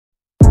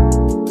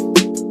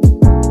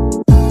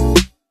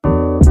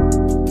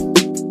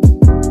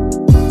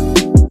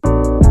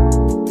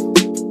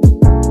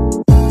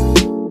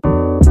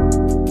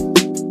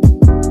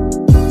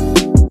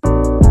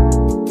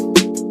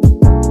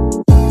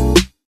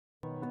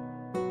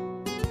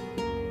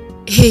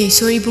Hey,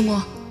 sorry bungo.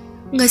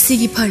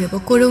 Ngasigi pharaba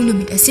korau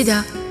numit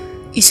asida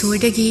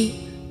isordagi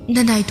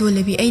nanai to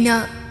lebi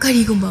aina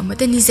karigumba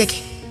amata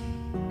nizake.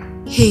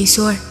 Hey,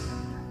 sor.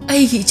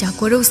 Aigi icha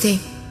korau se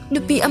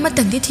nupi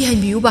amatangdi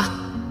thihanbiu ba.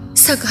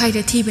 Sak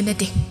haira thiba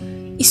nate.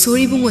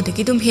 Isori bungo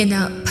dagi dum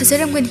hena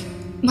phajaramgani.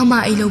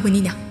 Mama ai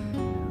lobani na.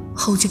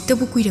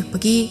 Haujiktabu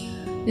kuirakpagi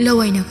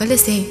lawaina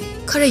kalase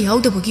khara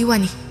yaudabagi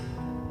wani.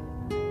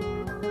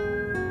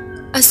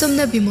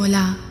 Asomna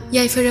Bimola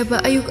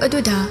yaifaraba ayuk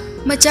aduda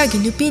Machagi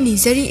nupi ni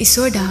zari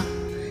isorda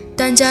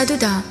tanja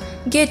duda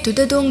gate to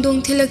the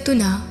dong tilak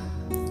tuna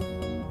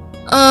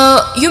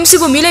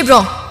yumsibu mile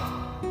bro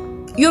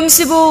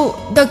yumsibu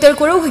Dr.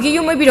 Korau higi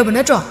yum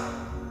abirabana tro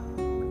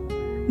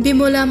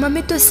Bimola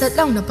mamito sat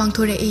law na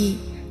pangthore e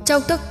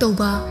chawtak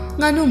toba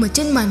nganu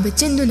machin man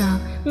bachin duna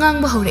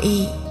ngang bahore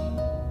e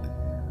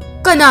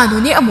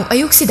kanano ni amuk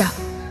ayuk sida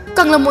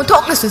kanglamon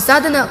thok na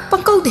susadana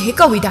pangkaw de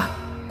hekawida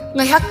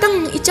ngai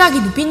haktang ichagi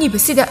nupi ni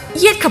basida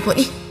yet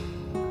khaponi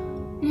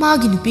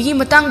Magi nupigi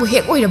matang bu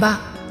hek oiraba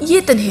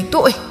yetan hek to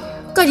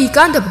kari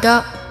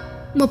kandabda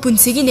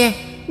mapunsigi ne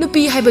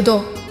nupi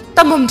haibado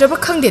tamamdraba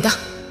khangdeda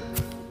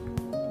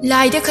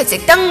laida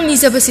khachek tang ni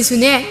jabasi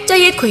sune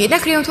chayet khoyena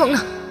khriong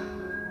thokna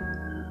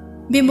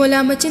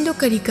Bimola machindo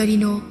kari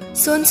no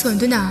son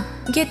duna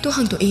get to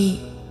hangto e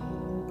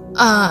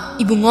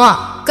ibungo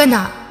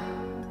kana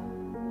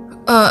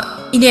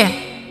ine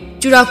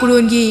jura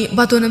kurungi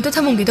batonam ta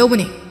thamongge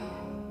dawbane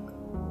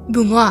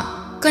bungo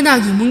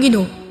kanagi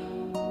mungino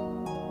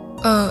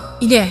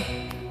ine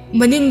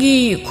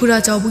maningi khura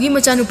chawbugi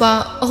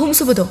machanupa ahum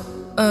subado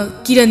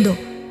kirando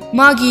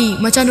magi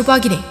machanupa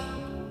gine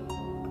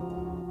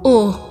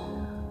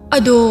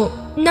ado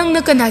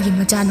nangna kanagi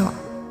machano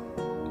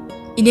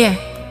ine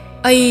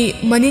ai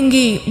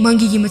maningi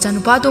mangi gi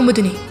machanupa to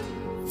madune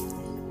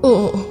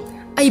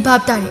ai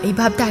bab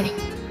tare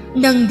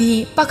nangdi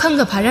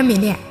pakhanga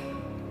pharamene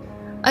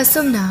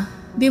asomna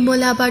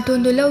Bimola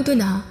batondo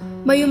lauduna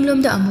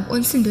mayumlomda amuk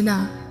onsinduna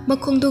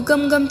makhongdo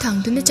gam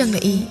thangduna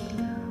changlai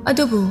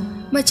adubu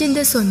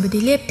machinda sonbadi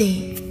lepte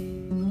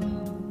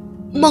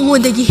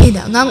mangondagi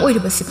hena ngang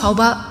oiribasi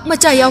phawba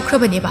macha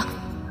yawkhrabane ba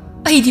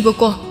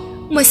aidibako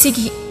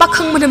masigi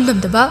pakhang manam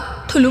damdaba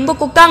thulumba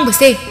koktang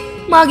base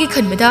magi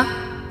khanbada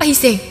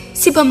aise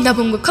sibam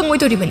nabam khangoi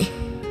doribani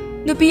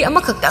nupi ama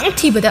khaktang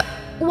thibada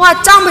wa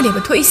chamane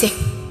ba thoise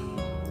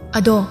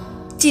ado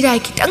chirai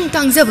kitang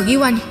tangjabagi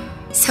wani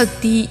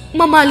sakti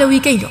mama lawi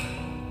kaino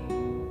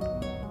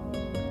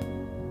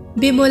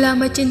Bimola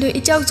machindo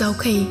ichau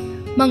khai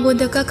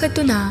Mangonda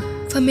kakatuna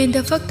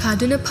famenda fak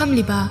thaduna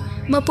phamliba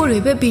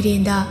mapuroiba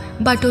birenda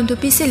baton to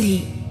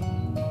piseli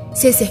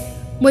se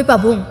moi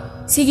pabung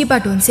sigi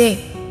baton se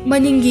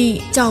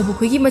maningi chawbu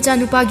khogi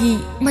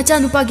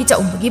machanupagi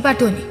chaumbagi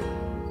baton ni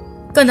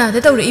kana da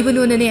tawre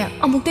ibano na ne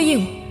amukta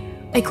yeng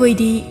ai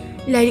khoidi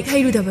lairik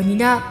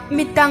hairudabanina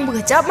mitang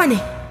baga chap mane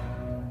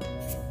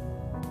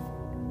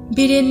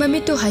biren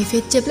mamito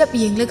haifet cheplap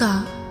yenglaga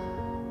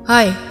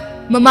hai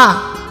mama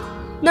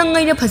nang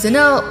ngaina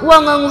phajana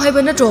wangangu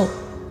haiba natro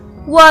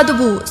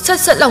wadubu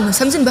sat launa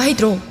samjin ba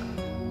haidro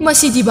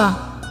masidiba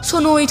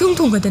sonoi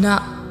thung gadana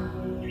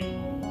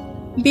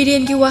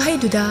biren gi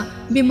wahaiduda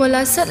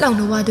Bimola sat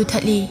launa wadu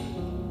thali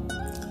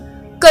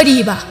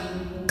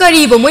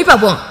kariba moi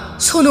pabong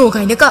sono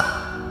gaina ka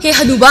he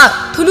hanuba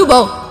thunuba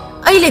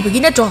ai lebagi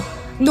natro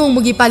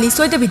nongmugi pali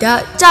soidabida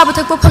chaba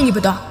thakpa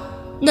phangibada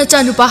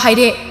nachanupa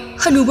haire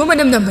hanuba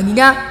manam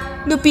nambanina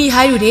nupi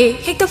hairure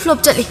hekta flop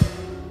chali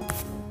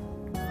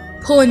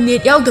phone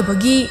net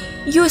yaudabagi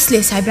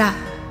useless haibra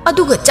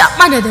aduga chap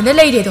manadana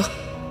leiredo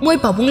moi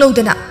pabung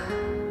laudana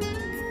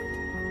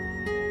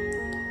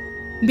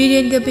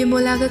Biren ga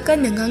Bimola ga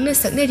kanna ngangna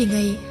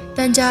sakneringai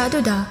tanja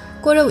aduda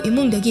korau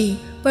imungdagi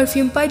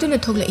perfume paiduna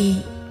thoglai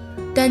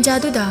tanja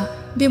aduda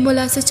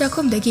Bimola sa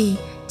chakhomdagi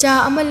cha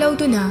ama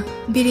lauduna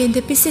Biren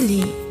da pisili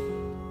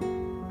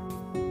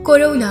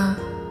korau na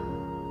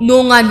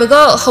nongan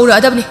baga haura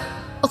adabni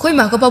akhoi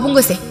ma ga pabung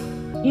ga se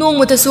nong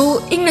mata su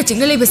ingna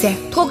chingna leibase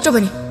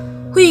thokjabani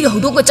hui ga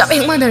hudok ga chap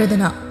heng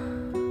manaradana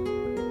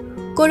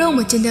Korau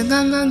machinda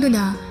ngang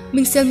duna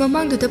mingsel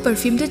mamang da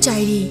perfume da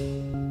chairi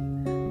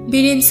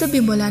Biren sa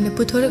Bimola na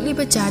puthorak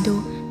liba chado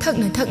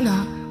thakna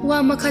wa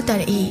makha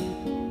tarai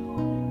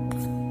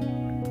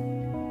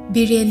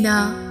Biren na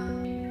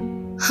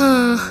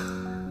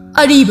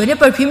ariba ne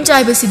perfume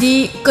chai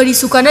basidi kari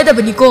sukana da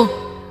bani ko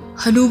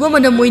hanuba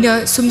manam moina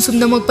sum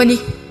namakpani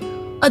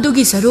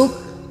adugi saruk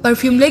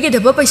perfume lege da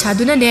ba paisa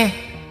duna ne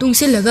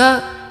tungsilaga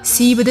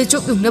sibada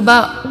chuk dungna ba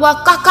wa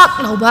kakak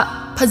lauba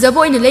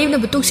phajabo ina leibna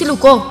ba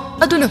tungsiluko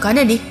aduna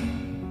kanani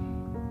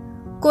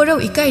korau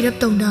ikai rap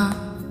tawna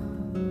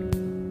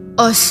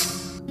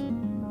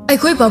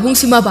aikhoi babung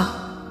sima ba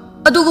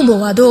adugumba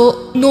wado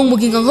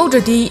nongmugi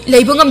nganghaudradi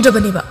leiba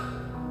ngamdrabane ba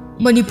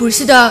Manipur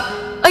sida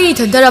ai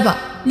thandaraba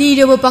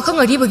lireba pakhang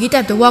aribagi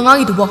type da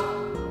wangangi dubo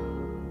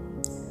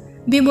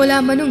Bimola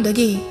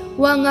manungdagi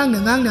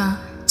wangangna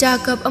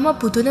chakap ama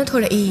putuna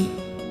thorai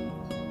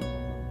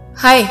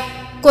hai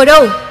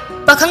korau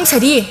pakhang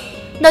sari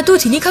natu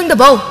thini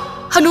khangdabau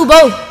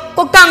hanubau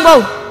koktang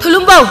bau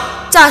thulum bau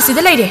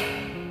चासीदा लेरे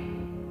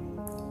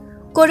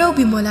कोरौ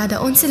बिमोलादा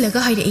ओनसिलगा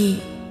हाइरई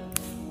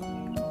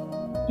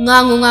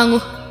ngangu ngangu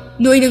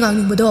noina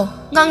ngangning bodo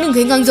ngangning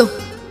gai ngangjau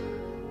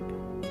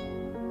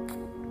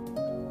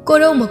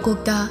korau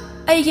makokta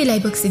aigi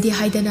laibak sidi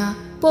haidana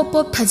pop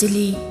pop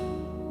thajili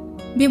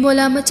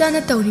bimola machana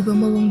tawriba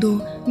mawongdu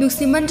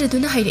nuksi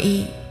mandraduna hairei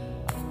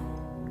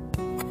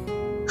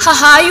ha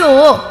ha yo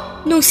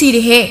nuksi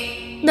re he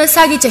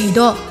nasagi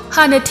chahido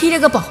hana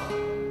thiraga ba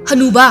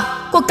hanuba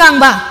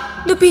kokangba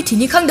nupi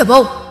thini khangdabo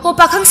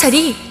hopa khang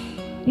sari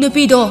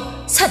nupi do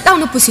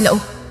satawna pusilau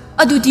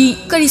adudi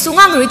kari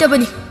sungang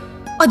roidabani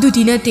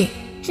adudi nate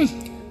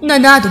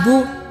nana dubu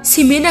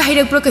simena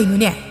hairakpra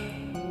kainune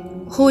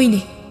hoine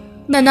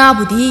nana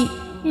budi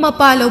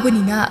mapa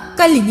lobani na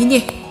kalini ne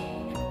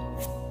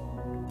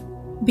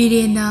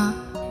birena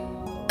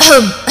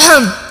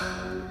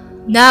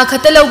na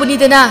khata lobani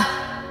dana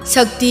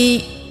sakti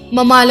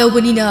mama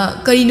lobani na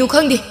karinu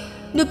khangde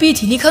nupi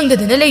thini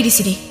khangdadana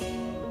leirisiri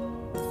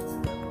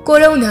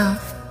korona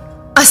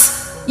as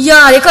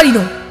yare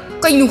karino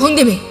kainu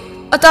khangde me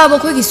ataba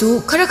khoi gisu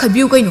khara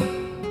khabiu kaino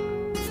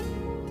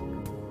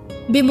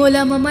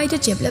bimola mamai to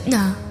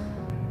cheplapna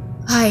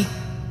hai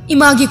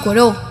imagi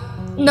koro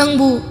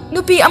nangbu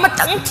nupi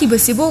amatang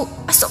thibasibu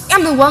asok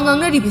yamna wangang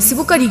na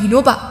ribasibu karigino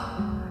ba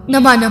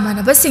nama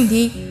na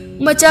basingdi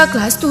macha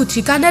class 2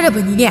 3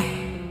 kanarabani ne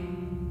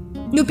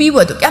nupi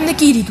bodu yamna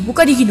kiri du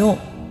karigino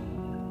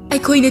ai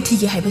khoina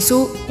thige haibasu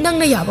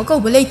nangna yaba ko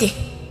bolaite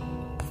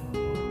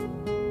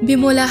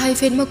bimola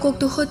haifen makok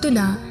to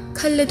hotuna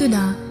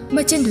khalladuna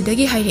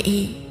machendudagi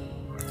hairei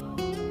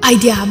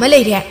idea ama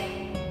leire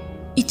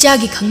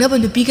ichagi khangnaba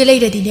nupi ga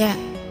leiradine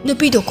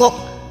nupi do kok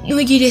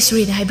noigi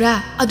restaurant haibra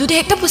adude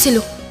hekta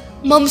pusilu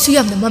mamsu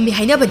yamna mammi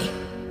hainabani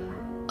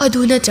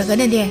aduna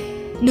tragana ne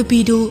nupi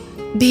du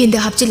benda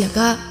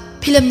hapchilaga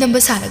film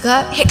number saraga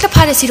hekta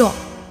pharasiro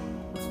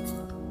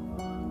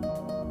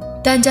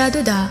tanjadu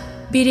da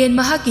biren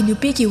mahaki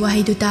nupi ki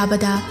wahai du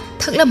tabada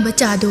thaklamba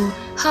chadu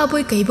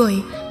haboi kaiboi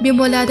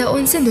bimola da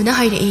onsenduna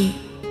hairei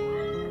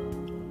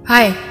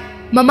hai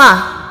mama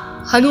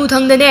hanu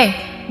thangdane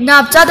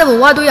nap chadaba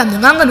wadu yamna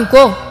nganganu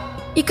ko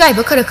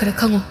ikaiba khara khara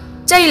khango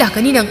chai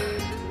lakani nang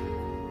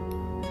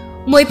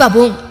moi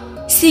pabung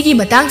sigi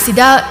matang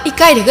sida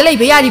ikai raga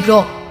leiba yari bro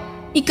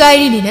ikai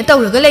ri ni na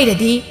tawraga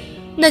leiradi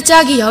na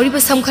chagi yauri ba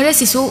sam khara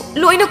sisu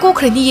loina ko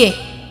khrani ye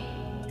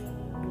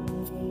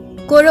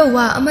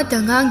korawa amata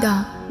ngangda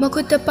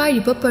makutta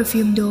pairiba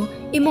perfume do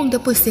imongda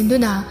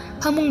pusinduna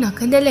phamung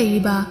nakhanda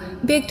leiriba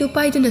bag tu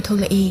paiduna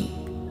tholai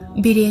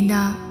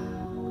birena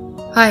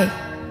hai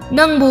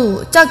nangbu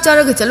chak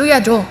charaga chalu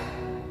yadro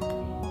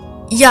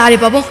yare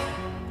babo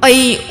ai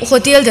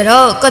hotel dara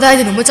kadai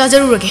danu ma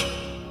chajarurage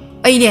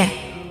ai ne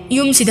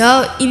yum sida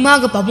ima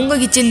ga babunga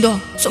gi chindo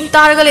sum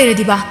taraga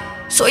leiradi ba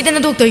soidana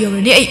doctor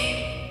yorani ai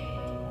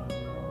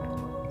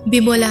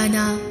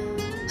bimolana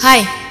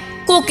hai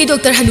kokki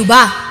doctor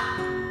hanuba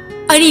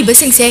ari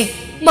basingse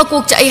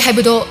makok cha ai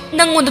haibado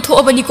nangonda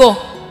thoabani ko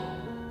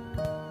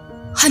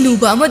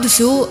hanuba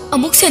amadusu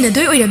amuk sena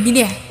doi oiramni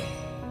ne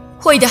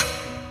hoida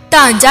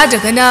tan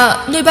jadragana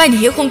noibani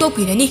he khongtok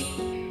pirani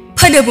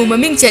phanabu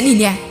maming chani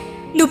ne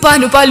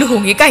nupa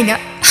luhonge kaina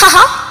ha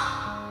ha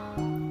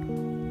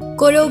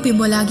korau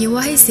bimola gi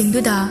wahai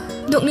singduda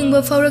nokningba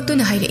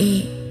fawraktuna hairei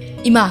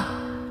ima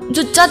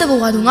jutcha da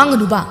wadu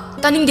nganganu ba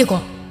taningde ko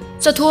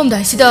chathom da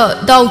sida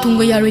daw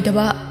thunga yaroi da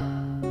ba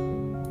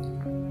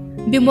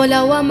bimola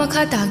wa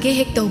makha ta ge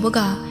hek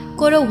tawbaga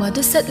korau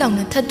wadu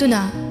satlangna thattuna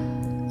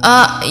a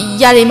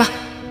yare ma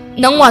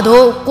nang wado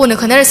kona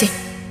khanarase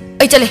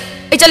ai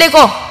chale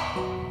ko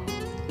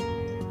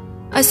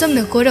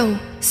asomna korau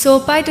so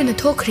paiduna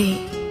thokre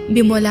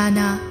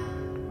bimolana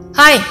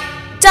hai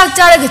chak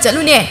charaga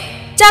chalune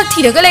chak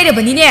thiraga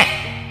leirabani ne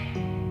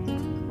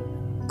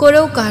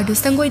korau kardu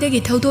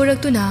sangoidagi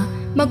thaudoraktuna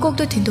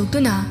makokto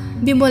thindoktuna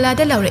bimola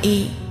da laurai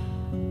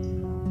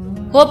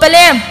ho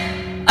palem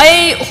ai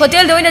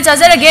hotel da oina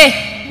chajarage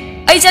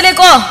ai chale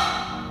ko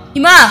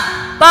ima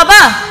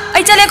baba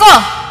ai chale ko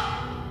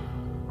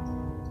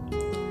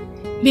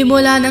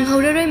bimola nang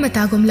hauraroi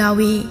matagum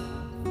lawi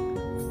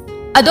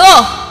ado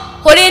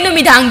hore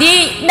numidangdi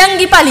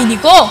nangi palini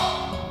ko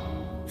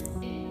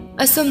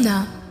asomna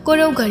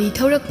korau gari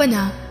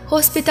thaurakpana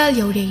hospital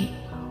yaure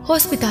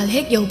hospital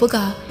hek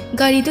yaubaga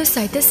gari do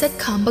side sat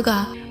khambaga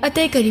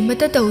atai gari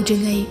mata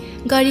tawdringai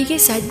gari ke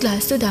side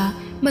glass to da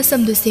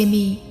masam do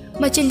semi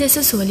machinda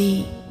sa soli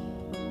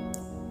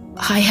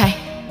hai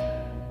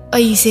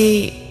ai se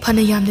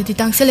phana yamda di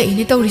tangsala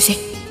ine tawrise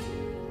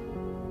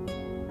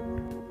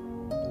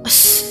as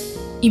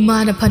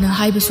imana phana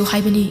haibasu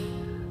haibani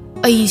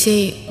ai se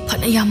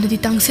phana yamda di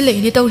tangsala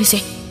ine tawrise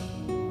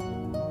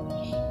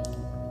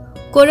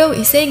korau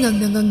isai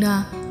ngangna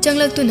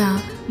changlaktuna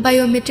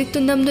biometric tu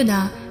namduna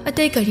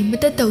atai kari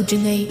mata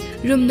tawdringai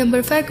room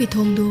number 5 ki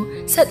thongdu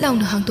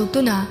satlauna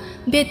hangtoktuna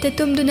bed ta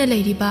tumduna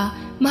leiriba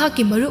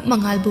mahaki marup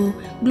mangalbu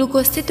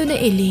glucose tuna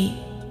eli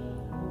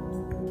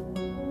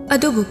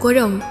adubu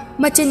korau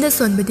machinda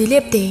sonbadi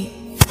lepte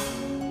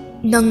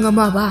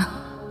nangama ba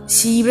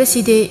sibra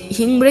side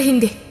hingbra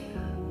hingde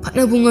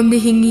ꯐꯠꯅꯕꯨ ꯉꯝꯅ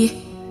ꯍꯤꯡꯉꯤ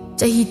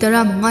ꯆꯍꯤ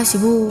 15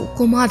 ꯁꯤꯕꯨ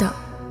ꯀꯣꯃꯥꯗ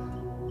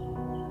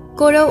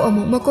ꯀꯣꯔꯧ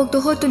ꯑꯃꯨꯛ ꯃꯀꯣꯛꯇ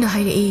ꯍꯣꯠꯇꯨꯅ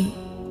ꯍꯥꯏꯔꯛꯏ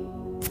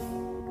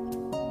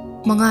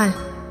ꯃꯉꯥꯜ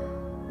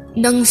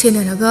ꯅꯪ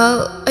ꯁꯦꯟꯅꯔꯒ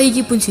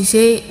ꯑꯩꯒꯤ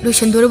ꯄꯨꯟꯁꯤꯁꯦ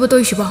ꯂꯣꯏꯁꯟꯗꯣꯔꯕ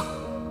ꯇꯧꯏꯁꯤꯕꯣ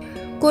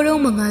ꯀꯣꯔꯧ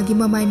ꯃꯉꯥꯜꯒꯤ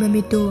ꯃꯃꯥꯏ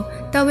ꯃꯃꯤꯠꯇꯨ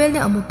ꯇꯥꯋꯦꯜꯅ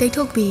ꯑꯃꯨꯛ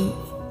ꯇꯩꯊꯣꯛꯄꯤ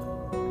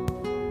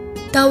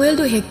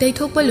ꯇꯥꯋꯦꯜꯗꯨ ꯍꯦꯛ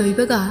ꯇꯩꯊꯣꯛꯄ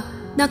ꯂꯣꯏꯕꯒ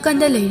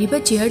ꯅꯥꯀꯟꯗ ꯂꯩꯔꯤꯕ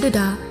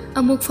ꯆꯤꯌꯔꯗꯨꯗ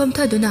ꯑꯃꯨꯛ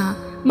ꯐꯝꯊꯗꯨꯅ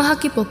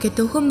ꯃꯍꯥꯛꯀꯤ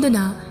ꯄꯣꯀꯦꯠꯇꯨ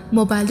ꯍꯨꯝꯗꯨꯅ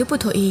ꯃꯣꯕꯥꯏꯜꯗꯨ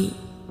ꯄꯨꯊꯣꯛꯏ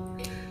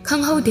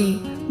ꯈꯪꯍꯧꯗꯦ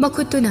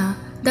ꯃꯈꯨꯠꯇꯨꯅ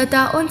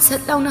ꯗꯥꯇꯥ ꯑꯣꯟ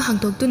ꯁꯠ ꯂꯥꯎꯅ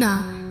ꯍꯥꯡꯗꯣꯛꯇꯨꯅ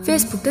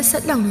ꯐꯦꯁꯕꯨꯛꯇ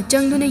ꯁꯠ ꯂꯥꯎꯅ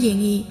ꯆꯪꯗꯨꯅ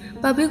ꯌꯦꯡꯉꯤ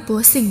ꯄꯕ꯭ꯂꯤꯛ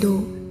ꯄꯣꯁꯁꯤꯡꯗꯨ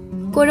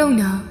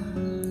ꯀꯣꯔꯧꯅ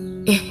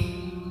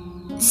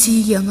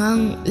ꯁꯤꯒꯤ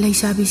ꯑꯉꯥꯡ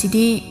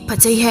ꯂꯩꯁꯥꯕꯤꯁꯤꯗꯤ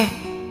ꯐꯖꯩꯍꯦ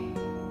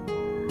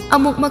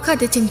ꯑꯃꯨꯛ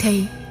ꯃꯈꯥꯗ ꯆꯤꯡꯊꯩ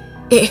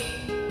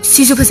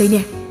ꯁꯤꯁꯨ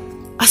ꯐꯖꯩꯅꯦ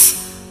ꯑꯁ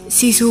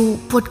ꯁꯤꯁꯨ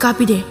ꯄꯣꯠ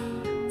ꯀꯥꯞꯄꯤꯅꯦ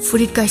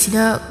ꯐꯨꯔꯤꯠ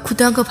ꯀꯥꯏꯁꯤꯅ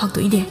ꯈꯨꯗꯥꯡꯒ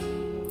ꯐꯥꯛꯇꯣꯛꯏꯅꯦ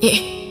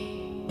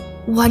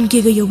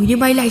 1Kꯒ ꯌꯧꯕꯤꯅꯦ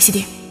ꯃꯥꯏ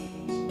ꯂꯥꯏꯁꯤꯗꯤ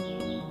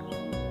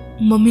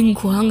ꯃꯃꯤꯡ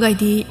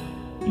ꯈꯨꯍꯥꯡꯒꯥꯏꯗꯤ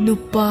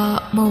ꯅꯨꯄꯥ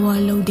ꯃꯋꯥ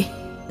ꯂꯧꯗꯦ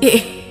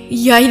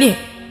ꯌꯥꯏꯅꯦ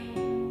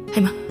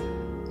ꯍꯩꯃꯥ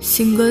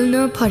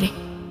ꯁꯤꯡꯒꯜꯅ ꯐꯔꯦ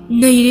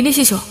ꯅꯩꯔꯦꯅꯦ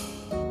ꯁꯤꯁꯨ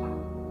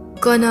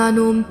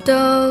ꯀꯅꯥꯅꯣꯝꯇ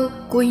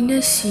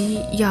ꯀꯣꯏꯅꯁꯤ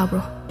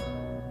ꯌꯥꯕ꯭ꯔꯣ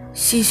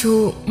ꯁꯤꯁꯨ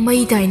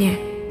ꯃꯩ ꯇꯥꯏꯅꯦ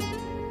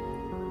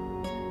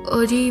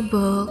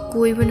ꯑꯔꯤꯕ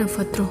ꯀꯣꯏꯕꯅ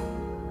ꯐꯠꯇ꯭ꯔꯣ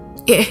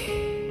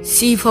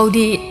ꯁꯤ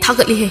ꯐꯥꯎꯗꯤ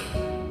ꯊꯥꯒꯠꯂꯤꯍꯦ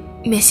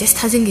ꯃꯦꯁꯦꯖ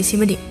ꯊꯥꯖꯤꯟꯒꯦ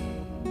ꯁꯤꯃꯗꯤ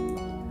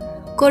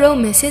ꯀꯣꯔꯧ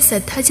ꯃꯦꯁꯦꯖ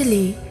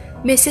ꯊꯥꯖꯤꯜꯂꯤ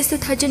ꯃꯦꯁꯦꯖꯇꯨ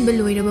ꯊꯥꯖꯤꯟꯕ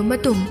ꯂꯣꯏꯔꯕ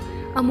ꯃꯇꯨꯡ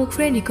ꯑꯃꯨꯛ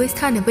ꯐ꯭ꯔꯦꯟ ꯔꯤꯀ꯭ꯋꯦꯁ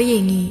ꯊꯥꯅꯕ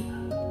ꯌꯦꯡꯉꯤ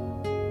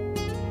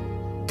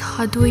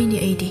ꯊꯥꯗꯣꯏꯅꯤ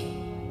ꯑꯩꯗꯤ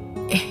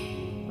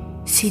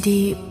ꯁꯤꯗꯤ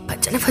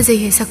ꯐꯖꯅ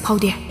ꯐꯖꯩꯍꯦ ꯁꯛ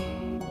ꯐꯥꯎꯗꯦ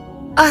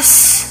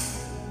ꯑꯁ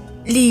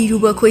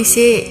ꯂꯤꯔꯨꯕ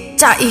ꯑꯩꯈꯣꯏꯁꯦ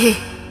ꯆꯥꯛꯏꯍꯦ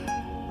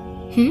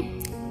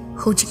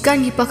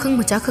ꯍꯧꯖꯤꯛꯀꯥꯟꯒꯤ ꯄꯥꯈꯪ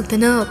ꯃꯆꯥ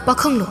ꯈꯛꯇꯅ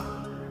ꯄꯥꯈꯪꯂꯣ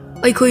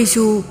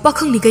ꯑꯩꯈꯣꯏꯁꯨ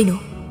ꯄꯥꯈꯪꯅꯤ ꯀꯩꯅꯣ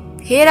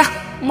ꯍꯦꯔꯥ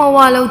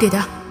ꯃꯋꯥ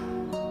ꯂꯧꯗꯦꯗ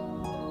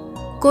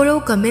ꯀꯣꯔꯧ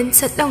ꯀꯃꯦꯟ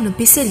ꯁꯠ ꯂꯥꯎꯅ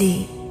ꯄꯤꯁꯜꯂꯤ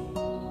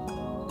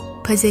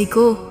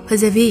ꯐꯖꯩꯀꯣ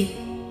ꯐꯖꯕꯤ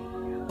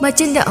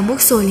ꯃꯆꯤꯟꯗ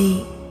ꯑꯃꯨꯛ ꯁꯣꯜꯂꯤ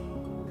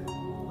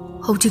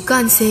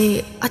ꯍꯧꯖꯤꯛꯀꯥꯟꯁꯦ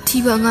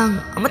ꯑꯊꯤꯕ ꯑꯉꯥꯡ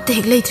ꯑꯃꯠꯇ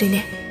ꯍꯦꯛ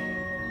ꯂꯩꯇ꯭ꯔꯦꯅꯦ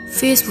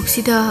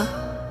ꯐꯦꯁꯕꯨꯛꯁꯤꯗ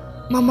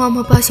ꯃꯃꯥ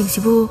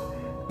ꯃꯄꯥꯁꯤꯡꯁꯤꯕꯨ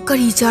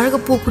ꯀꯔꯤ ꯆꯥꯔꯒ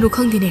ꯄꯣꯛꯄꯅꯣ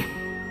ꯈꯪꯗꯦꯅꯦ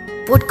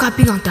ꯄꯣꯠ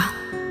ꯀꯥꯞꯄꯤ ꯉꯥꯛꯇ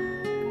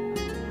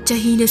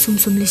ꯆꯍꯤꯅ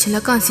ꯁꯨꯝ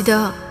ꯂꯤꯁꯜꯂꯀꯥꯟꯁꯤꯗ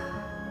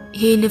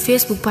ꯍꯦꯟꯅ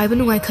ꯐꯦꯁꯕꯨꯛ ꯄꯥꯏꯕ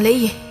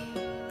ꯅꯨꯡꯉꯥꯏꯈꯠꯂꯛꯏꯌꯦ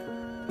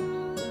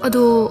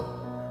ꯑꯗꯣ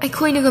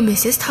ꯑꯩꯈꯣꯏꯅꯒ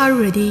ꯃꯦꯁꯦꯖ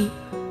ꯊꯥꯔꯨꯔꯗꯤ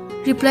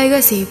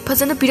ꯔꯤꯄ꯭ꯂꯥꯏꯒꯁꯦ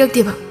ꯐꯖꯅ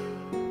ꯄꯤꯔꯛꯇꯦꯕ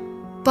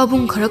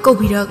ꯄꯥꯕꯨꯡ ꯈꯔ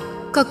ꯀꯧꯕꯤꯔꯛ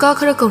ꯀꯀꯥ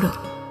ꯈꯔ ꯀꯧꯔꯛ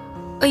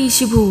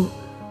ꯑꯩꯁꯤꯕꯨ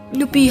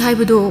ꯅꯨꯄꯤ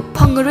ꯍꯥꯏꯕꯗꯣ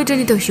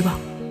ꯐꯪꯉꯔꯣꯏꯗ꯭ꯔꯅꯤ ꯇꯧꯏꯁꯤꯕꯣ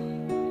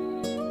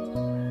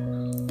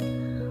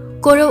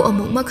ꯀꯣꯔꯧ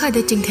ꯑꯃꯨꯛ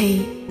ꯃꯈꯥꯗ ꯆꯤꯡꯊꯩ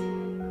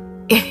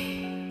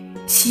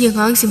ꯁꯤ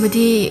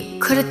ꯑꯉꯥꯡꯁꯤꯃꯗꯤ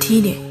ꯈꯔ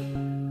ꯊꯤꯅꯦ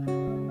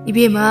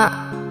이베마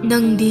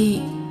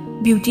낭디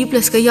뷰티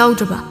플러스가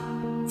야우드바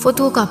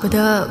포토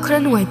카프다 khara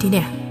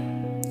nuaitine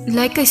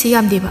like kai se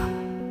yamdeba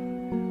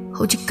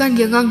hojikkan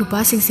gi angang nupa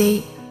singse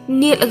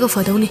net laga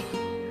fadawni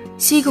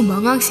siguma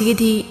angang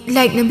sigidi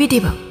like nambi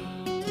deba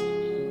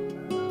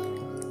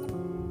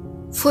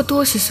photo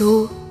sisu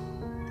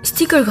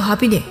sticker ga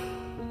hapine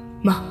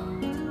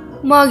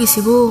ma gi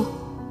sibu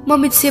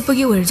mamit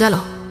sepagi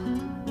werjalo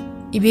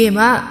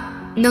ibema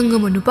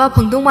nangama nupa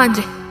phangdong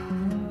mandre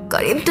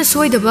karimta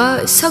soidaba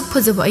sak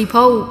phajaba ai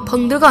phau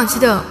phangdragan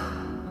sida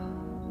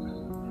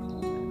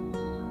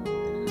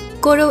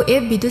Koro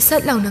app bidu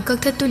sat launa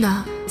kakthatuna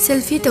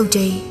selfie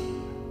tawjai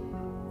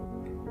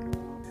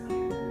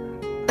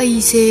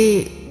aise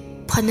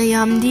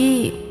phanayamdi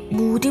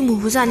mudi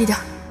mubuzanida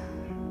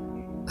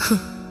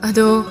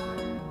ado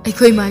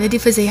aikoi manadi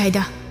fazai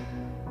haida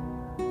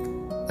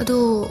ado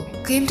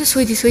kaimta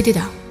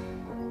soidida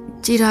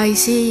chirai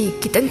si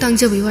kitang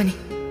tangjabai wani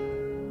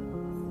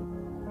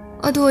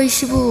ado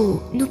aisibu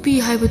nupi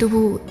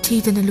haibadubu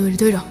thidana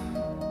loidoira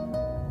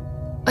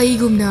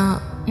aigumna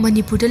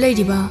manipurda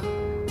lairiba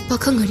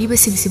pakhang hariba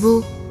singsibu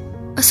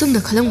asumna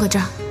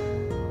khalamgadra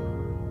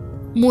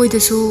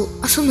moidasu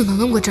asumna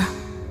ngangamgadra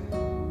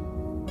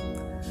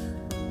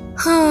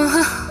ha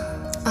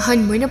ahan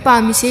moina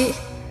pamise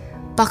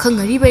pakhang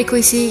hariba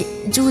ikoisi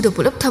juda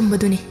pulap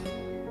thambaduni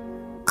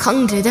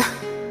khangdreda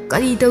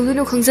kari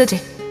tawduno khangjadre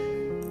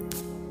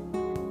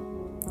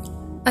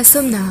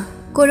asumna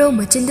Koro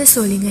machinda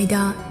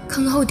solingaida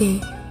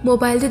khanghaude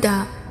mobile duda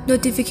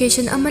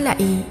notification ama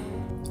lai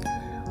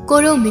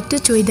Koro mittu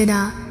choidana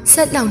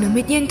sat launa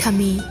mityeng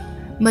thami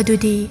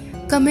madudi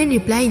comment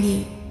reply ni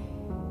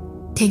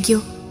thank you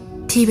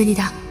thibani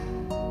da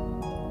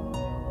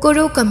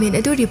Koro comment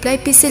adu reply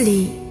pisali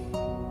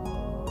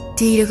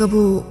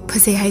tiragabu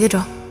phasai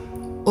haigadro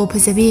o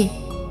phasabi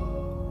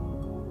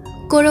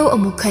Koro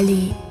amuk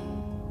khali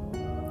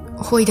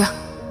hoida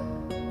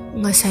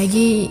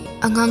ngasai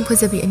angang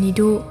phasabi ani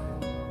du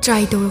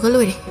try tawraga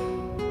loire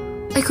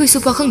aikhoi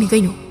supa khangni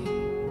kaino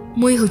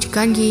moi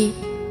hojikan gi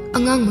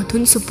angang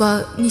mathun supa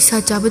nisa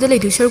chabada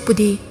leidu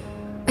sarupudi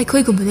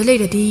aikhoi gumbada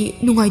leiradi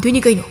nungai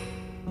doini kaino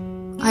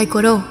ai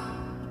koro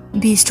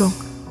be strong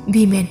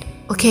be man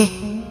okay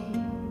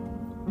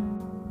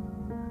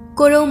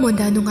koro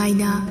monda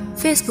nungaina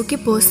facebook ki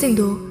post sing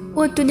do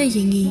on tuna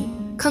yingi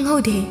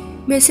khanghaude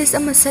message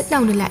ama sat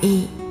launa lai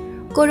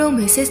Koro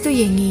message to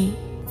yengi.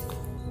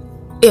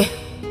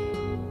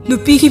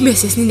 Nupi ki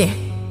message ni ne.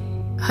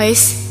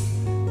 Hais.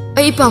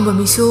 Ai pamba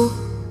miso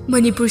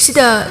Manipur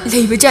sida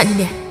leiba jani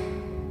ne.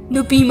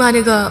 Nupi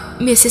managa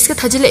message ka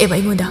thajala eba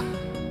ingoda.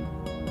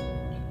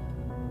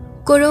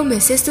 Koro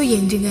message to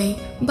yengdringai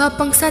ba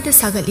pangsa da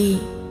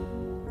sagali.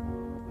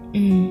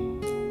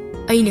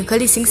 Aina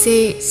kali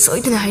singse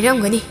soidana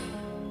hairamgani.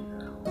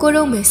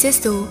 Koro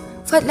message to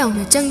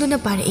fatlauna changduna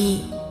parai.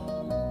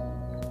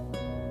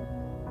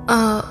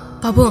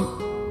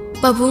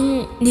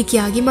 Pabung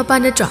nikyagi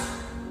mapana tra.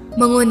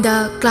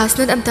 Mangonda class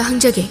note amta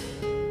hangjage.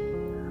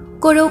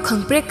 Koro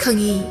khangprek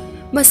khangi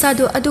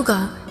masado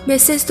aduga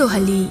message to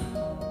hali.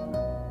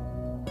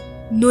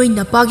 Noi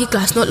napagi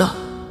class note lo.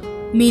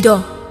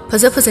 Mido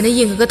fazana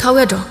yengaga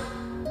thawya dro.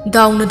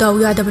 Daw na daw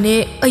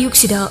yadabane ayuk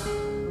sida.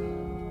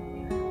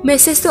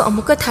 Message to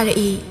amuka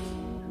tharai.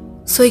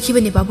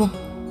 Soikibane babung.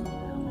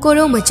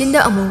 Koro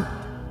machinda amu.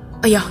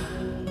 Aya,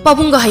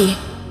 pabunga haye.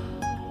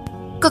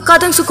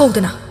 Kakadang su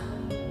kaudana.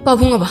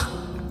 Pabunga ba.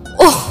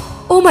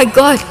 Oh my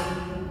god.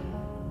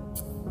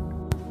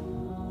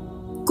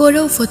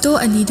 Koro photo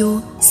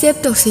anido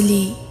save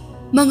toksili.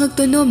 Mangak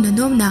to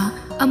nomna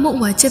amuk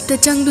WhatsApp ta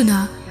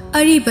changduna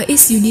ariba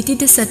is unity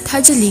da sat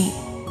thajali.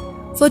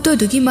 Photo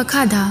dugi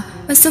makada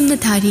asumna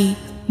thari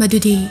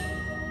madudi.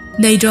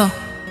 Naidro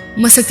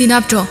masakti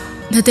napdro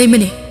natai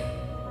mane.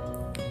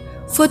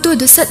 Photo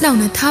da sat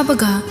launa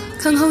thabaga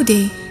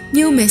khanghaude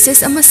new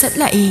message ama sat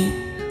lai.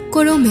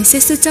 Koro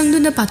message to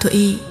changduna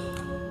pathoi.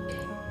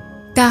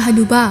 Ta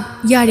hanuba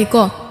yare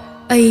ko.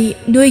 Ai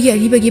noi gi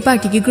aribagi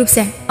party gi group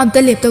se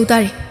amta laptop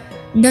tare.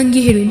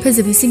 Nangi heroine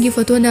phajabi singi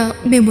photo na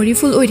memory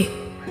full oire.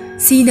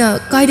 Sina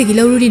kaida gi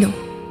lawruri no.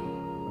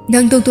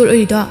 Nang doctor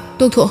ori da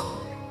tokho.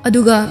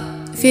 Aduga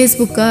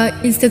Facebook ka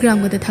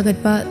Instagram ga da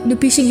thagatpa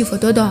nupi singi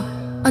photo da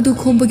adu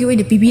khombagi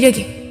oine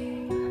pibirage.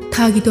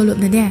 Thagi tolop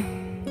na ne.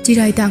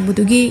 Jirai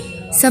tangbudugi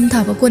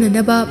samthaba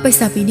konana ba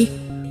paisa pini.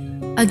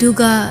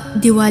 Aduga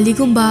Diwali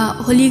gumba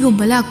Holi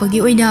gumba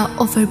lakpagi oina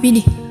offer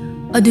pini.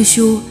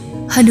 Adushu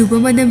hanuba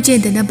manam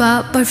chendana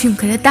ba perfume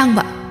khara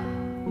tangba.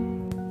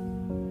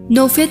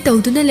 No fet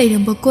tawduna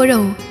leiramba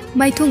Koro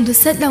maithong du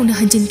sat launa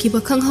hanjin ki ba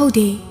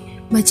khanghaude.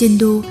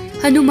 Machindu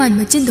Hanuman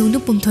machindu nu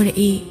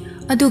pumthorei.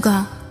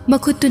 Aduga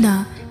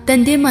makhutuna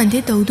tande mande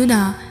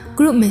tawduna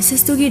group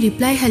message to gi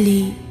reply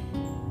hali.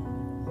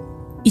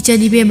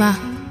 Ichani bema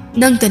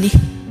nang tani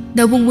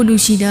nabung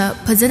bunushi na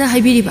phajana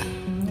haibiriba.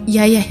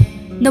 Yai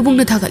nabung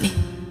na thagali.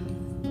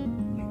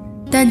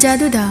 Tanja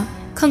da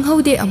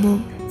khanghaude amu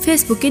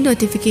Facebook ki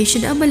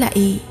notification ama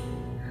lai.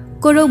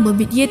 Koro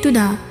mabit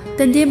yetuna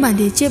tande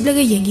mande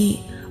cheblaga yengi.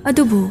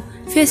 Adubu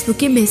Facebook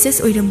ki message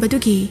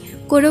oirambadugi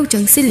Koro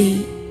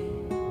changsili.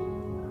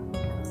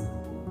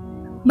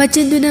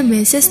 Machinduna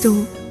message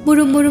to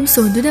murum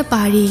sonduna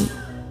pari.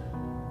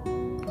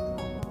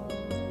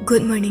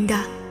 Good morning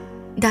da.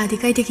 Dadi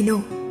kai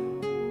tekino.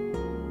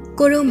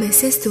 Koro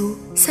message to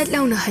sat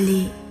launa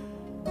hali.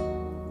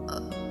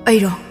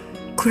 Airo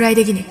khurai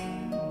degine.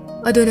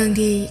 Ado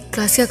nangdi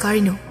class ka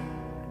karino.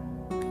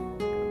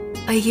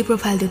 Aigi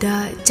profile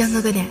duda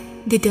changaga ne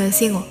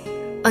details yengo.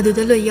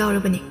 Aduda loi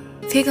yaurabane.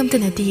 Fake amta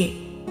natiye.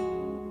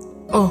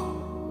 Oh,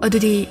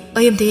 adudi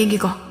ayamta yengi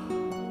ko.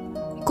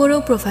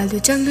 Koro profile du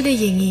changduna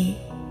yengi.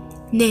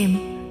 Name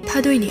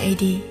thadoini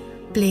ID,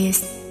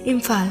 place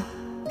Imphal,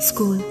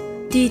 school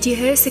DG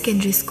Higher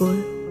Secondary School.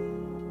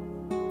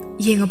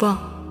 Yenga ba?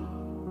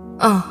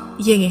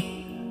 Yenge.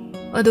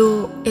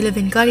 Ado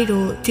 11 kari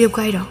ro 12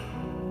 kari ro.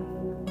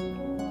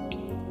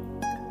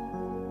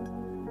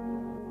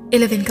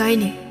 11 kari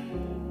ne.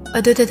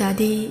 Ado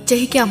tadadi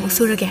jahi kya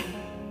musurage.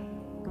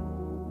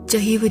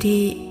 Jahi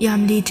budi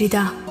yam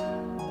lidrida.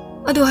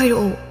 Ado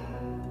hairo.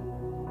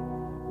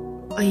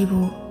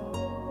 Aibu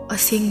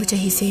asing bu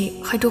jahi se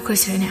haido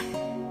krasirane.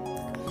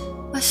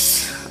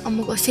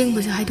 Amuk asing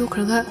bu haido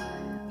kraga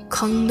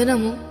khangdana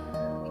mu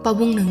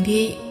pabung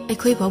nangdi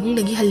aikhoi pabung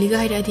dagi halliga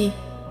hairadi.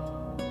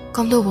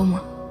 Kamdo boma.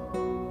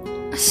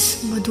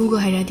 Maduga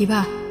hairadi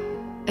ba.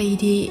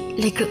 Aidi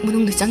lekrak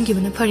manung da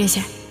changgibana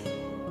pharese.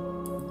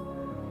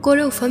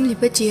 Koro family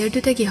pa chair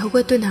du tagi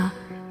hawgatuna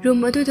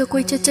room adu da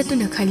koi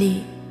chatuna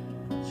khali.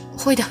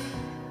 Hoida.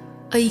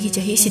 Aigi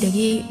jahi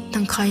sidagi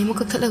tangkhai mu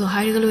kakthalaga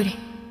hairaga lore.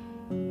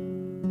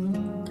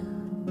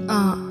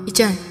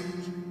 Ichan.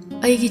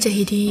 Aigi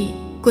jahi di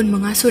kun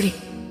manga suri.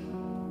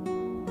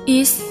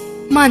 Is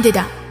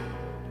mandeda.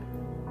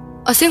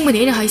 Aseng mane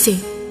ina haise.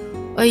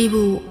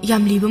 Aibu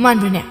yamli ba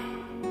manbrane.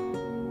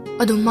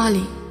 Adu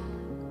mali.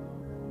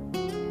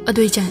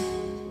 Adu ichan.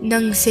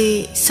 Nang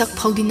se sak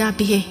phawdi na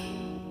pihe.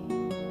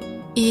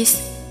 Is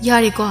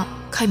yare ko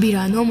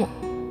khaibira nomo.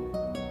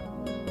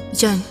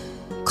 Jan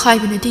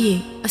khaibana diye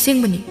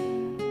aseng bani.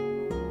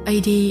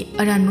 Aidi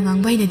aran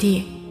mangang bai na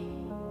diye.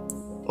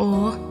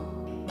 Oh,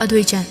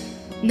 adoi chan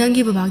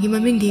nangi babagi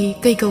maming di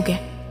kai kauge.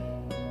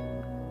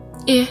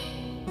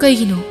 Kai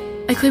gino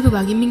ai khoi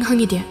babagi ming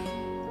hangi de.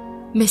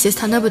 Message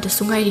thana bada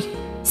sungairi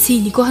si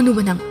ni ko hanu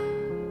banang.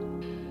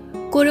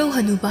 Koro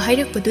hanu ba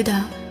hairak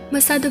paduda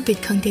masado bit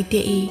khangtek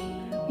de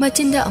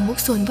machinda amuk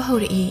son ba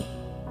hore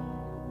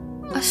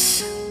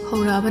As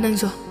hora ba nang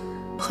zo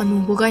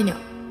hanubo gaina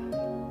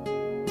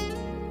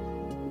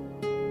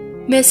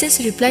message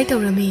reply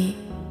tawrami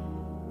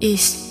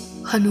is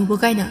hanubo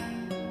gaina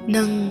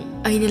nang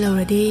aina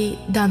lauradi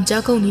damcha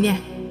kauni ne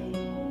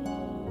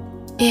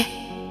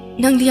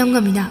nang di yam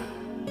ngamina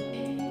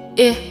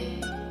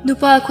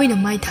nupa khoina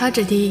mai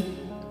thadradi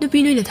nupi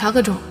noina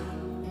thagadro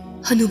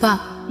hanuba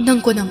nang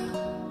ko nang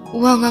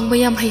wa ngang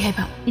bayam hai hai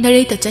ba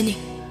narei ta chani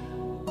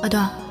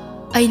ada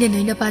aina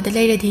noina pa da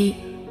lairadi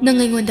nang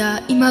aingonda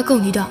ima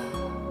kauni da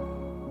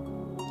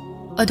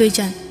adoi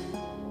chan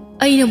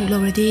aina muk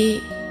lauradi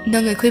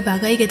nang ai khoi ba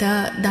ga iga da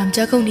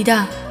damcha kauni da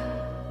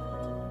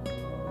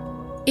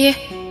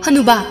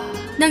hanuba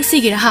nang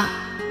sigira ha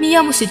mi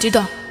yamu si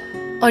jido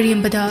oriam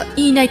bada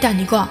I nai ta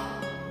ni ko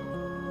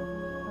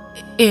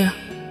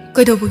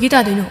kaido bugi ta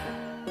de no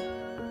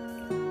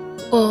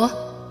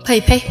phai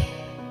phai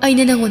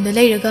aina nang onda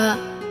lairaga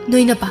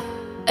noina pa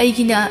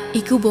aigina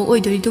ikubo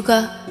oidori duka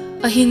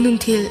ahing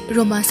nungthil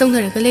romance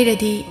songnaraga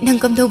lairadi nang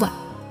kam doba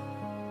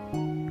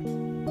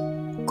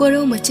koro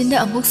machinda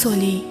amuk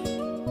soli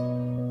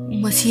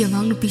masi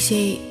angang nupi se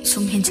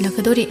sum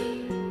henchilakadori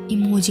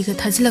emoji ga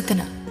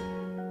thajilaktana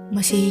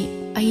masi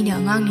aina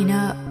angang nina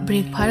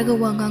break pharaga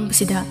wangang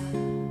bisida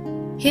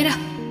hera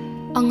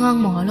angang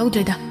ma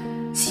lawdreda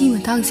si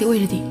matang se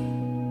oiradi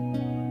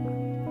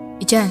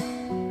ichan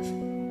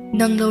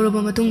nang lawraba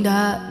matungda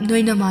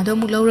noina mado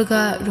muk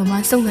lawraga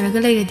romance songnaraga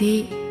lairadi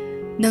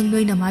nang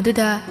noina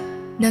maduda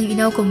nang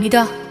inaw kong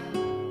nida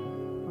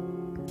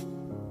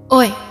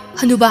oi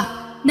hanuba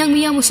nang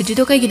miyamu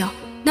sidito kay gino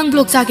nang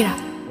blog sagira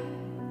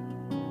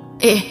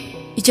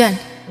ichan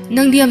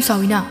nang diyam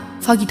sawina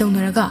fagi tong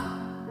naraga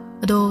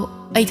ado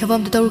ay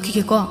thabam to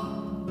kike ko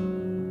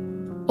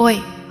oi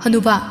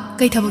hanuba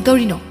kay thabak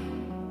tawrino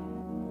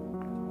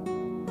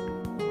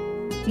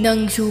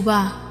nang suba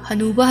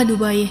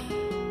hanuba ye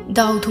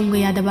daw thunga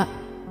yadaba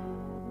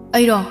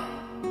ayro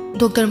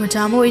doctor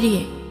macha mo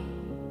iriye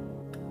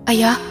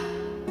aya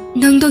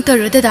nang doctor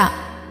dada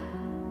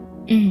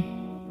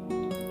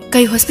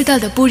kay hospital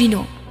da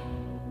purino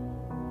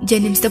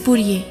Jenims da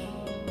puriye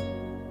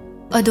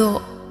ado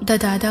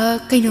dada da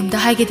kainom da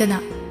haige dana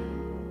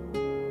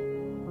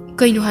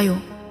kaino hayo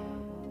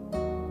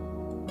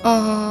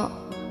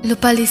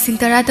lupa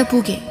 10,000 da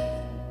puge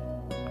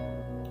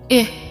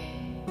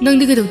nang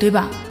diga doi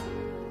ba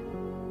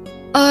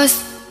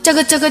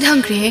chagat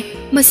hangre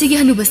masigi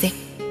hanubase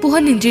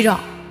puhan ningdiro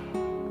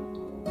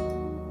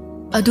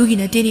adugi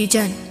na teni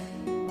jan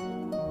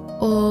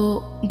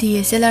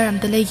DSLR am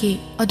da legi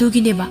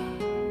adugi ne ba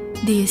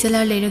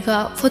DSLR leiraga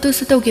photo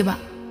shoot tawge ba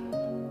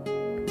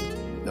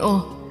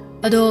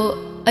ado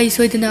ai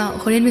soidana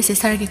horen message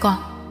sarage ko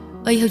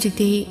ai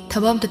hojikti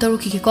thabam ta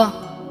taruki ko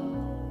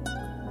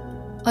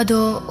ado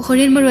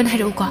horen maron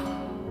hairo ko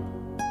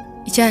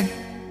ichan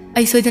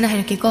ai soidana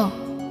hairake ko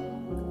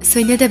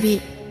soina dabi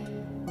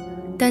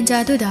tanja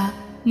do da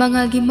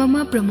mangagi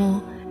mama promo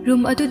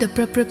room adu da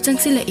prap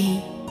changsila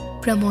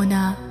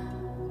pramona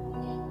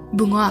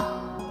bunga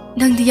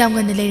nang di yam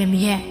gan leirami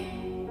he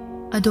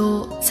ado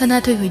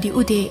sanathoi hoidi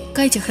ude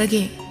kai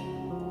chakhrage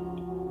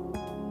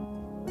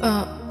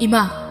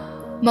ima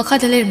makha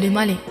da lerim de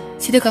male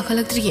sida ka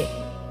khalaktriye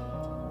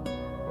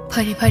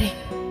phare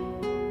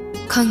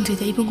khangdre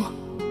da ibungo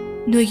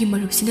noigi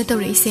marup sina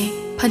tawra ise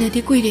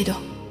phanati kuire do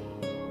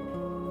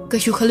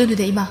kashu khalunu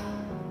da ima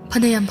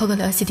phana yam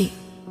phagala asidi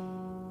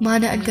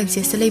mana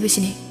unconscious laiba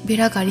sine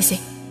bera kari se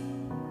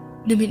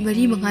numit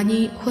mari mangani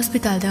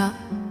hospital da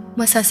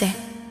masa se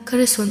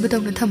khara sonba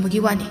dawna thambagi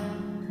wani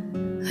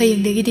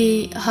hayeng degidi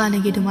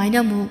hanagi dumaina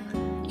mu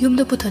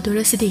yumda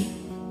puthadora sidi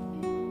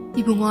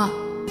ibungo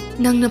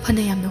nangna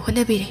phana yamna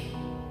honabire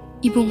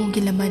ibungo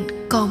gi laman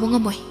kawba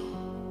ngamoi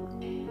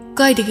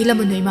kai degi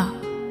laman noima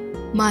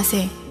ma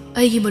se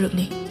ai gi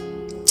marupni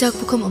chak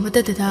pukham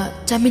amata da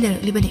chaminar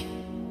libani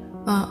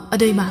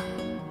adoima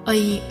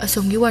ai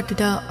asomgi watu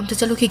da amta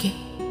chalukhige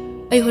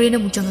ai horena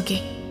mu changake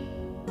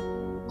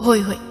hoi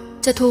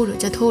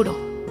chathoro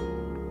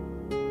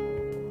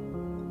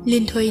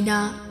Linthoina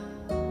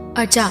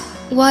acha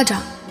wada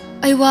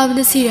ai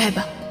wabna sire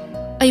haiba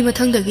ai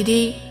mathang dagidi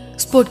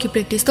sport ki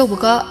practice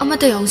tawbaga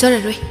amata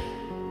yauzararoi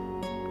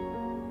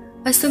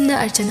asumna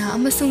archana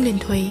amasung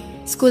linthoi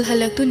school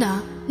halaktuna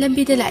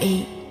lambi da lai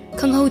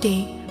khanghaude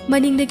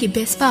maningdagi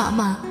bespa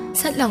ama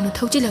satlawna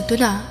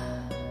thaujilaktuna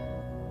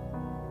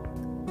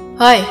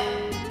hai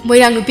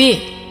moirang nupi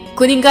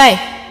kuningai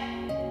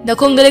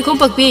nakhong da lekhong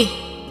pakpi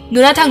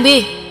nura thangbi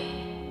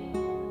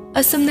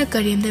asumna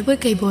karim da boy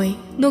kai boy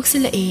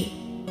noksila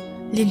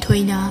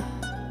Linthoina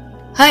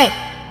hai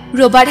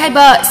Robert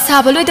haiba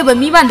sabaloi da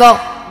mi ban baw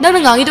nang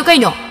ngangi to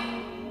kaino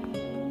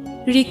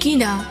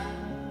Rikina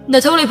na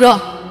thole bro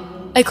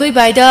ai khoi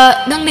bai da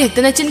nang ne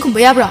hekta na chin khumba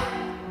ya bro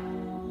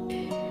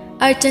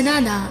Archana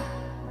na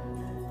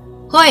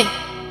hoi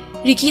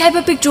Riki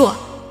haiba picture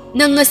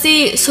nang ngasi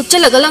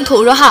supchalaga lang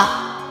thora ha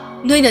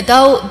noina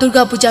daw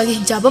Durga Puja gi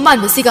hinja ba man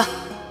basiga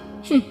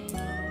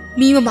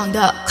mi mamang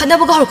da khana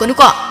ba ga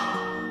ko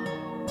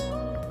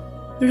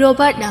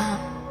Robert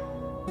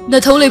na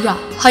thole bro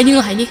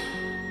haini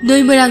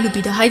Noi Moirang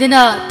nupida haidana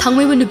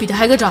thangmaiba nupida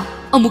haigadra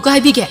amuka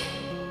haibige.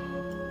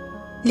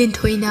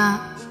 Linthoi na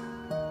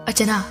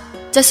Achana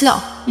Jaslao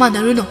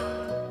Manaruno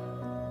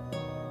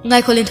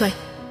Ngai ko Linthoi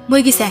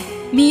Moi gi se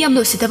mi yam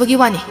no sitabagi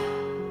wani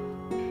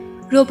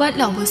Robert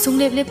law ba sung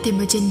lep lep te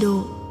majindo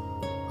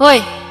Hoi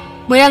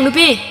Moirang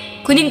nupi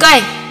kuning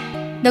kai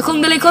nakhong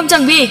dalai khom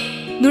changbi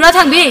nura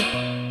thangbi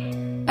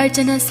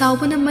Archana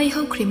saubana mai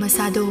hokri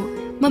masado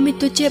mamit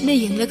to chep na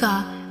yenglaga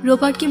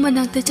Robert ki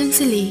manak ta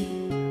changsili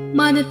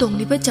mana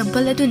tongliba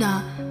champal aduna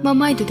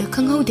mamai du da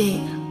khanghaude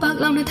pak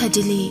launa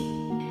thajili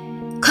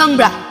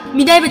Khangbra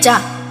midai bacha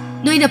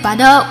noi na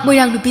pana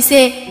Moirang nupi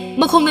se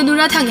makhong na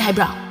nura thang hai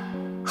bra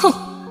hu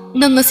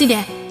nang ngasi ne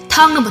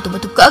thang na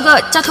matu ka ga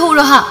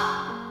chathora ha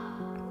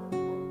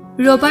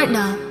Robert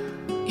na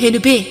he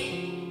nupi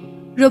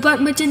Robert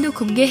machindu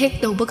khumge hek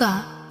tawbaga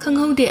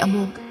khanghaude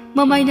amuk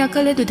mamai na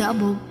kale du da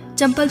amuk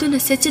champal du na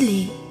sechili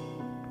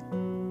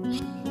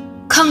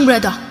Khangbra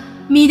da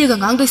mi de ga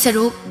ngang do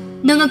saru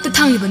nangak ta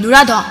thang liba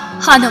nura da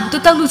ha na mutu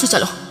tanglu chu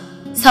chalo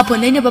sapon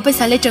nei na ba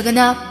paisa le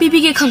tragana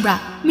pibige Khangbra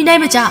minai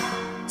macha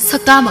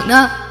sakta makna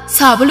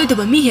sabulu de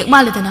ba mi hek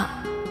maladana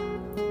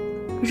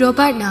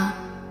Robert na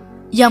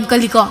yam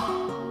kaliko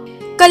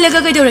kalaga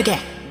ga dorage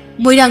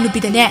Moirang nupi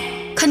da ne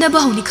khana ba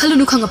honi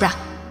khalunu khangabra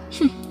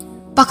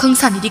pakhang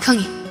sani di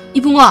khangi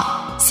ibunga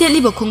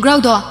seliba khongrau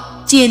do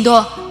chen do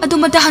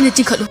adumata hana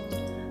chikhalu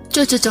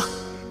cho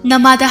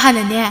namada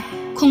hana ne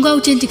khongau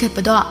chen tikhat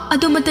pa do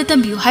adumata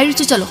tambiu hairu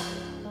chu chalo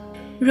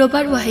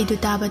Robert wa haidu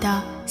tabada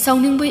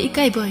sauning boy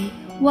ikai boy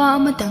wa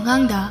amata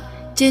ngangda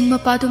chen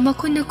mapa du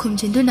makhunna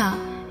khumjinduna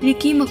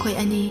Ricky makhoi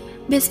ani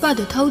bespa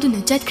do thauduna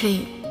chatkhre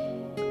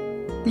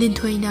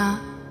Linthoina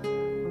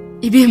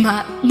Ibema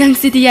nang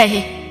sidi yai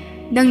he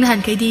nang nahan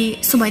kai di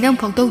sumai nang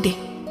phok tawde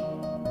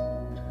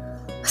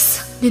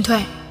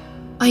Linthoi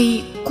ai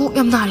kok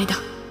yam nari da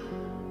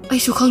ai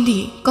su khangdi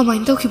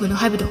kamain tawkhibano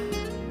haibado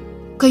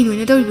kai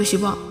noina dawribo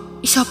siba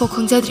isa pau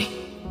khangjadre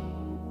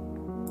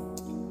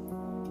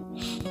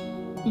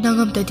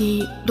nangam tadi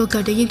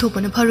doctor da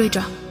yengthopana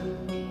pharoidra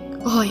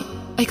hoi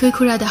ai kai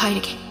khura da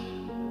hairike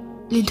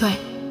Linthoi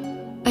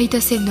ai ta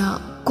sengna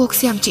kok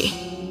siam chi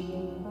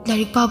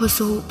larik pa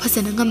basu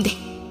phasana ngamde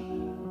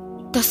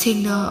ta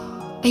sengna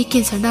ai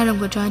cancer naram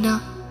gadrana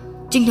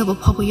jingna ba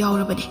phabu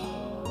yawrabane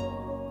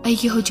ai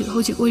gi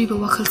hojik oriba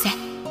wakhalse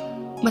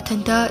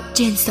mathanta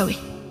change tawi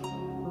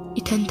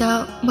ithanta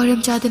maram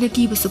chadana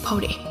ki basu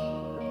phawre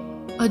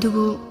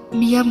adubu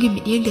miyam gi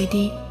mityeng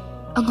dai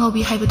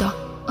angawbi haibado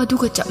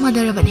aduga chap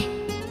madarabane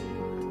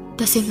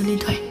ta sengna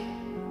Linthoi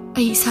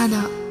ai sana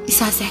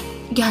isase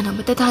gyana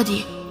mata tadi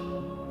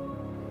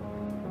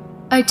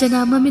Archana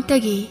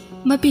mamitagi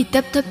mapi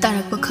tap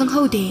tarak pa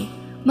khanghaude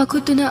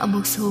makhutuna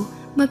amuksu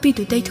mapi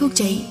tu taithok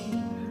jai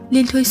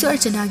Linthoi su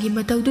Archana gi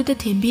matau du ta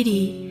thembiri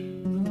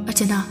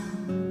Archana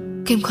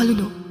kem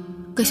khalunu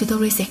kaisu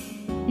tawrese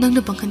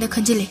nangna pangkhana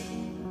khanjile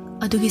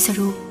adugi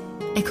saru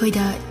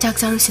aikhoida chak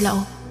charu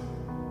silao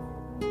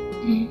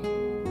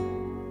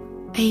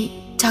ai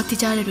chak ti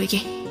chara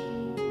roige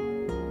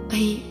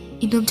ai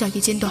indom chagi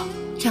chendo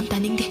yam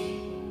taningde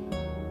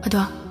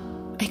ado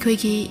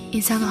aikhoigi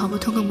insang habu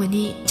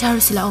thongangmani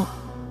charu silao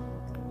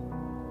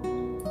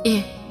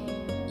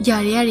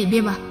yari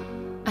bema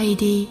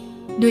aidi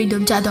no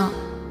indom chado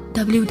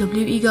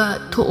WWE ga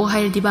tho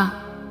hairdi ba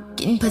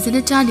kin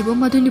phajana chani bo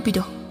madu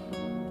nupido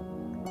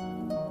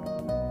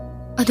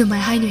adu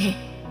mai hainu he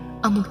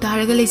amuk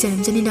taraga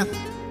lejaram jani nang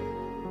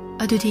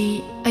adudi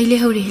ai le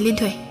hore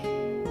Linthoi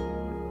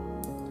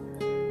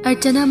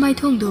Archana mai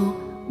thongdo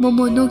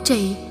momo nok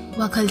chai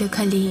wakhal da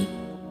khali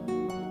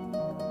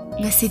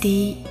ngasidi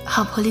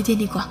half holiday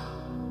ni ko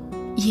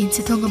yin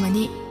se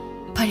thongamani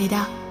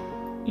phareda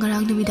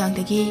ngarang numidang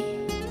dagi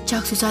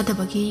chak su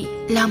chadabagi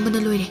lambana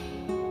loire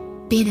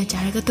pena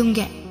charaga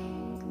tumge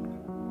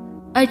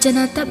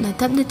Archana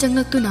tapna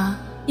changlaktuna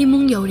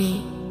imung yaure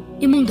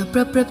imung da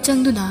prap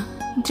changduna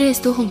dress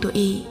to hongto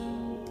e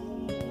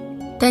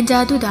tanja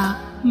du da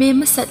me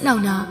masat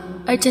launa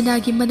Archana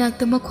gi manak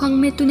ta makhwang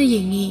metuna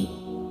yengi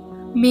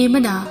me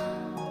mana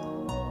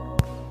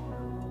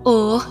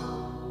oh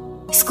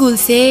school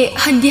se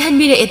handi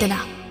hanbire edana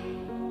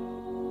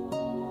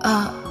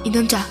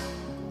inomcha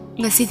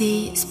ngasidi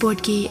sport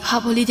ki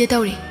half holiday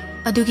tawre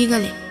adugi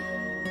ngale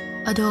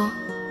ado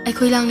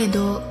aikhoi langlen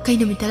do kai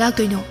numita lak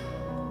toino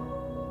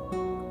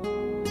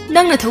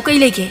nangna thau kai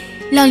lege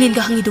langlen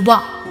ga hangi du ba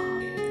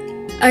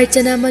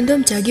Archana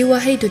mandom chagi wa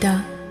hai du da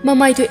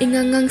mamai to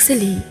ingangang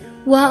seli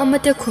wa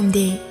amata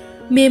khumde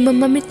me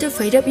mamamit to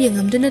fairap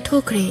yengam du na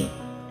thokre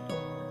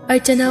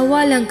Archana wa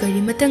lang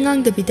kari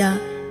matangang da bida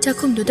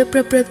chakhum du da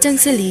prap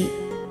changseli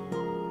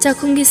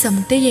chakhum gi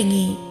samukte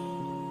yengi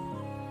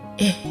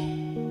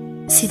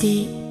Sidi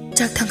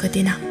chak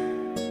thangkatena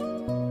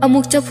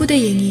amuk chapu da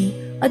yengi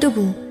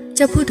adubu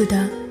chapu du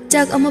da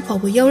chak ama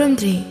phawu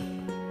yawramdre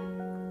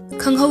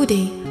khanghaude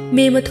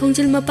me ma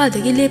thongjil mapa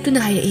dagi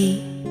leptuna haire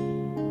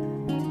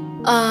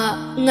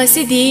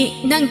ngasidi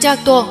nang chak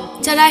to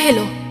chala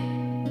hello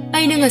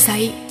aina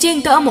ngasai cheng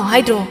ta amo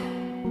haidro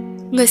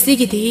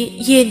ngasigi di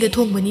yen ga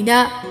thongbani na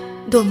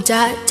domcha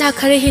cha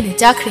khare hina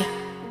chakre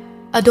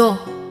ado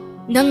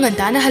nang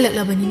ngantana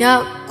halaklabani na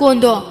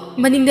kondo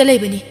maningda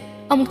leibani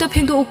amukta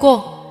phengdo uko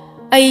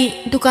ai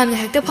dukan ga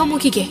hekta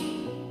phamukige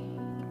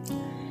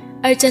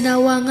Archana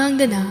wa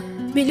ngangdana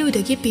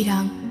miludagi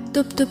pirang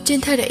tup tup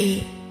chinthara e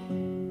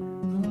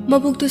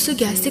mabuk tu su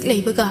gasik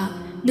leibaga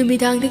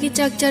numidang dagi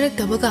chak charak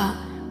tabaga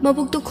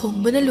mabuk tu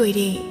khongbana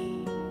loire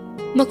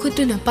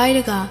makhutuna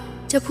pairaga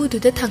chapu tu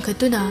da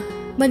thangkhatuna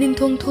maning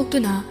thong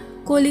thoktuna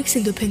kolik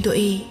singdu phengdo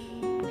e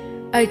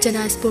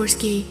Archana sports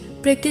ki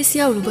practice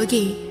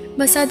yaurubagi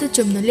masada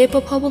chumna lepa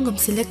phawa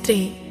ngamsilaktre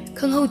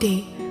khanghaude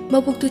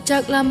mabuk tu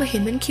chak lama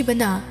henman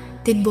khibana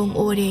tinbom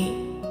ore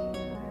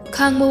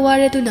khangma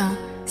waraduna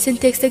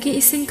syntax dagi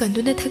ising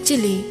kanduna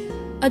thakchili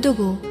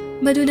adubu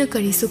maduna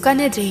karisu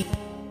kanadre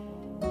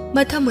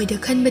mathamoida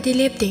khanbadi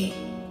lepte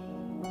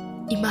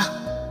ima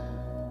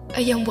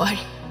ayang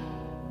ware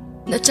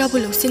na chabu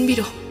losin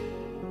biro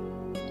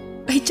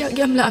ai chak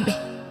yam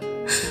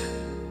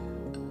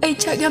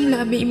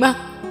lame ima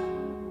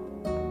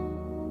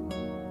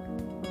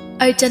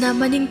Archana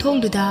maning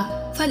thongduda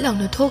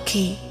phalangna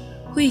thokhi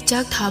hui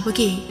chak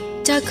thabagi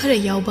chak khara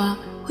yawba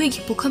hui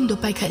gi pukham do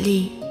paikhatli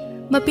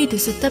mapi du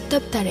su tap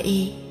tap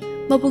tarai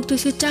mabuk tu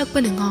su chak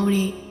pana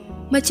ngawre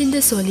machinda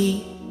soli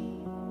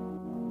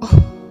oh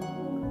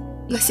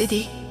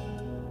ngasidi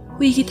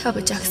hui gi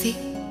thaba chakse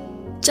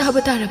chaba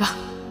taraba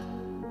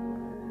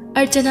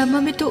Archana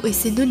mami to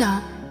oisinduna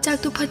chak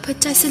tu phat phat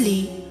chasili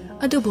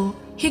adubo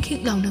hik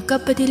hik launa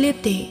kapadi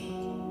lepte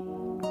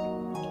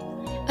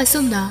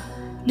asumna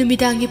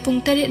numidangi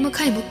pung 8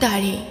 makhai muk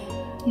tare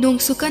nong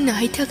su kanna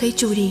haitha kai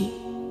churi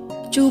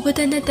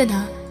chubata natana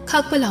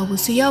khakpa lawu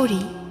su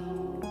yauri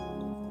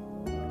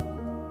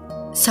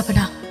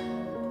Sapana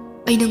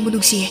ai nang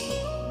munungsi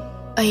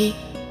ai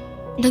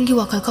nangi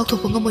wakal kau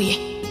thopong ngamoye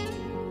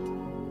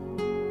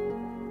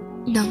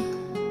nang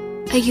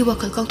ai gi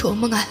wakal kau thopong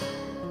mangal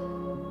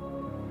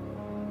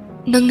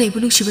nang nei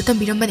bunungsi batam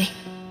biramane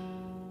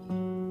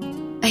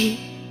ai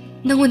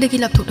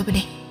nangondagi lapthok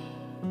labane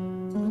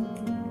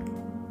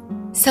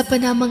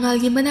Sapana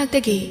mangalgi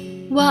manaktagi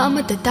wa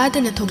amata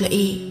tadana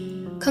thoglai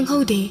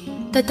khanghaude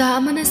tata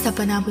amana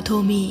sapana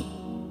buthomi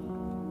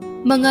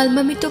mangal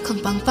mamito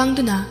khangpang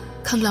pangduna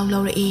khanglaw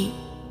lawrai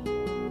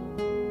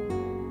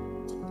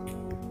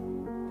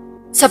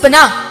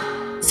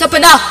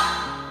Sapana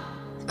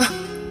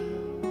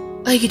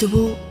aigi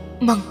dubu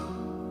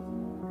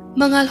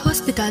mangal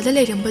hospital da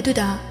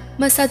leirambaduda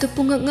masadu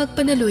pungak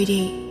ngakpana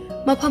loire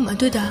mafam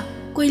aduda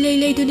koilei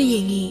leiduna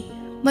yengi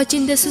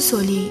machinda su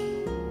soli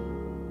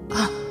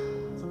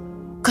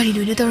Kari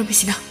no na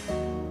tarampisina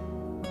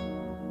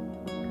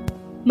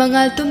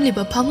Mangal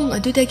tumliba phamung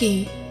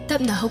adudagi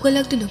tapna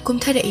haugalakduna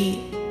kumtharai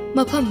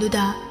mafam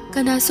duda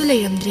kanasu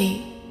leiramdre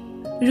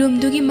room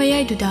dugi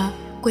mayai duda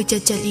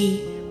koichat chali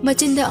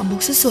machinda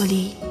amuk su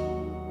soli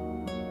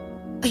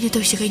aina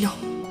tawse kaino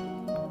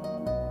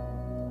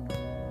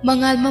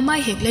Mangal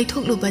mamai hek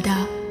laithokhlubada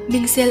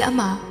mingsel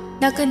ama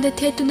nakanda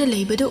thetuna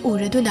leibadu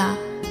uraduna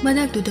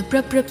manakduda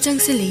prap prap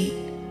changsili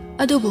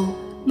adubu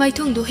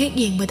maithongdu hek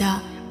yengbada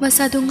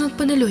masadu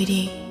ngakpana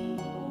loire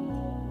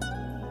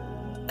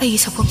ai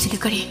sapom sida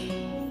kare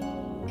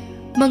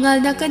mangal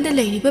nakanda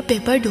leiriba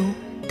paper do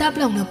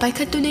taplawna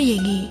paikhatuna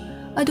yengi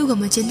aduga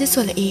machinda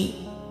solai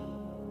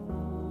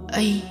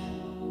ai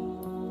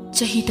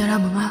chahi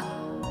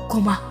 15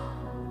 koma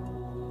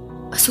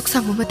asuk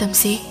sangma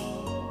matamse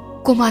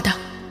koma da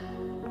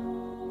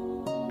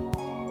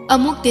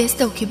amuk test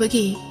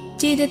tawkhibagi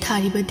cheda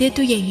thariba date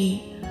tu yengi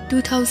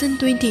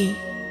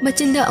 2020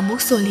 machinda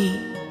amuk soli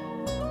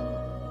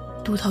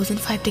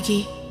 2005 dagi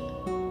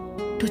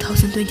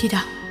 2020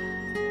 da